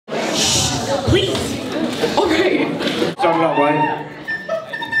Shut it up, Wayne.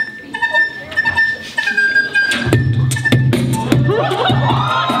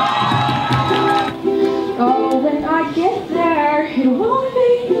 Oh, when I get there, it won't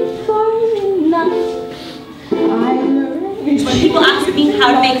be fun enough. When people ask me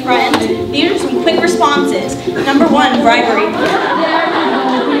how to make friends, these are some quick responses. Number 1, bribery.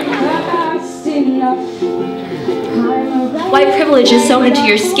 White privilege is sewn into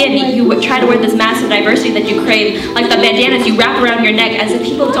your skin. You try to wear this massive diversity that you crave, like the bandanas you wrap around your neck as if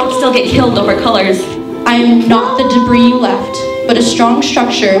people don't still get killed over colors. I am not the debris you left, but a strong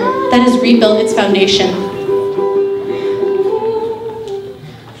structure that has rebuilt its foundation.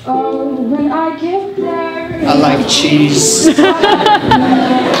 Oh, when I get there, I like cheese.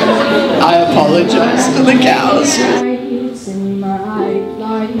 I apologize to the cows.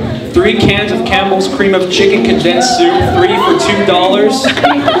 3 cans of Campbell's cream of chicken condensed soup, 3 for $2.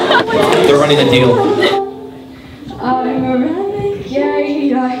 They're running a deal. I'm a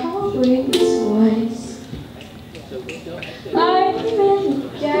renegade, I always was. I'm a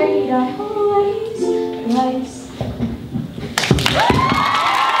renegade, I always was.